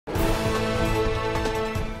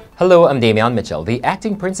Hello, I'm Damion Mitchell. The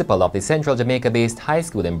acting principal of the Central Jamaica-based high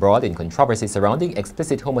school embroiled in controversy surrounding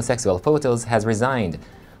explicit homosexual photos has resigned.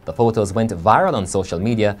 The photos went viral on social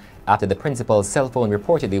media after the principal's cell phone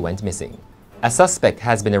reportedly went missing. A suspect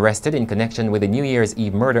has been arrested in connection with the New Year's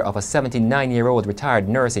Eve murder of a 79-year-old retired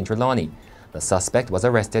nurse in Trelawney. The suspect was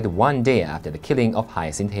arrested one day after the killing of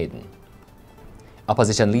Hyacinth Hayden.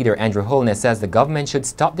 Opposition leader Andrew Holness says the government should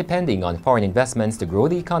stop depending on foreign investments to grow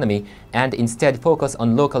the economy and instead focus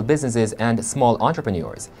on local businesses and small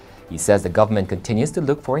entrepreneurs. He says the government continues to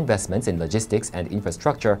look for investments in logistics and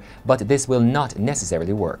infrastructure, but this will not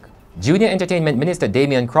necessarily work. Junior Entertainment Minister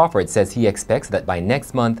Damion Crawford says he expects that by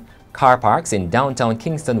next month, car parks in downtown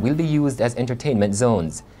Kingston will be used as entertainment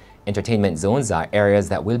zones. Entertainment zones are areas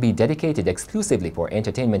that will be dedicated exclusively for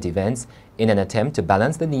entertainment events in an attempt to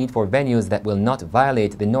balance the need for venues that will not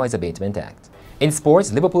violate the Noise Abatement Act. In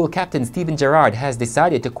sports, Liverpool captain Steven Gerrard has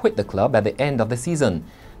decided to quit the club at the end of the season.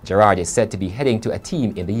 Gerrard is said to be heading to a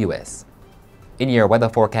team in the US. In your weather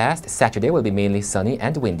forecast, Saturday will be mainly sunny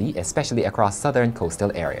and windy, especially across southern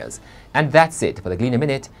coastal areas. And that's it for the Gleaner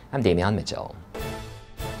Minute. I'm Damion Mitchell.